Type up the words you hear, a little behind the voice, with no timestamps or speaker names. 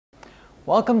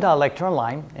Welcome to our lecture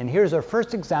online, and here's our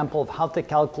first example of how to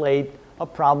calculate a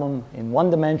problem in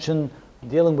one dimension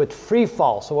dealing with free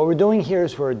fall. So what we're doing here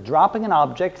is we're dropping an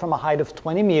object from a height of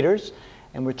 20 meters,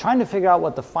 and we're trying to figure out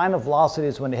what the final velocity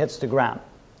is when it hits the ground.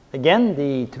 Again,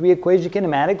 the three equation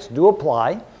kinematics do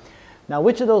apply. Now,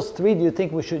 which of those three do you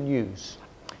think we should use?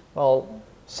 Well,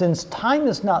 since time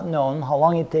is not known, how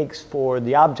long it takes for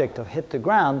the object to hit the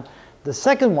ground, the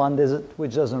second one,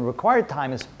 which doesn't require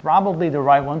time, is probably the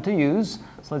right one to use.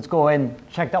 So let's go ahead and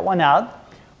check that one out.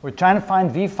 We're trying to find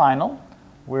v final.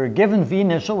 We're given v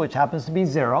initial, which happens to be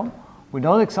 0. We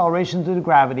know the acceleration due to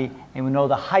gravity, and we know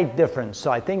the height difference.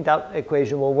 So I think that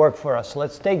equation will work for us. So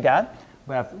let's take that.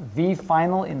 We have v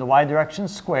final in the y direction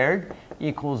squared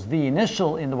equals v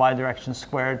initial in the y direction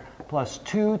squared plus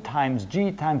 2 times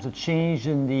g times the change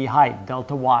in the height,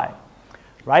 delta y.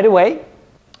 Right away,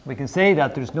 we can say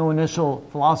that there's no initial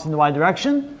velocity in the y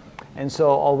direction, and so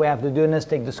all we have to do is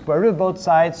take the square root of both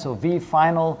sides. So v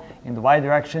final in the y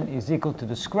direction is equal to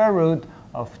the square root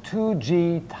of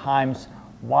 2g times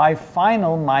y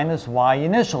final minus y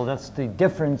initial. That's the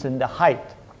difference in the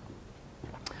height.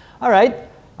 All right,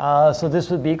 so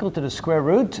this would be equal to the square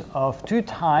root of 2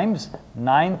 times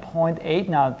 9.8.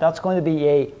 Now that's going to be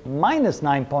a minus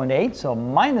 9.8, so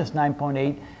minus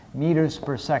 9.8 meters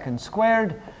per second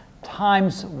squared,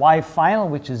 times y final,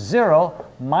 which is 0,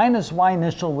 minus y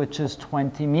initial, which is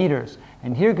 20 meters.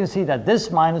 And here you can see that this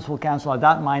minus will cancel out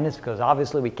that minus, because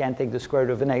obviously we can't take the square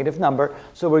root of a negative number,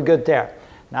 so we're good there.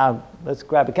 Now let's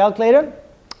grab a calculator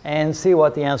and see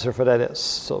what the answer for that is.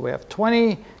 So we have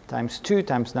 20 times 2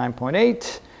 times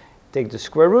 9.8, take the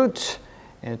square root,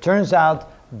 and it turns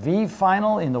out v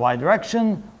final in the y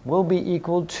direction will be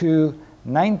equal to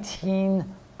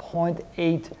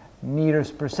 19.8 meters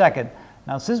per second.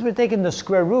 Now, since we're taking the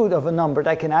square root of a number,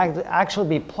 that can actually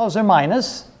be plus or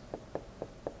minus.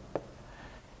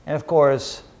 And of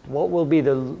course, what will be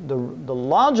the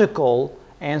logical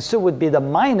answer would be the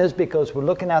minus, because we're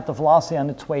looking at the velocity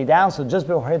on its way down. So just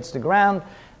before it hits the ground,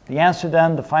 the answer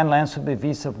then, the final answer would be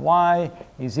v sub y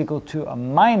is equal to a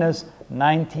minus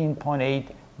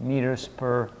 19.8 meters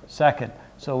per second.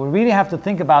 So we really have to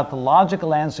think about the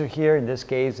logical answer here. In this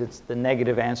case, it's the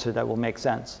negative answer that will make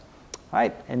sense. All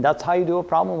right, and that's how you do a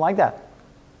problem like that.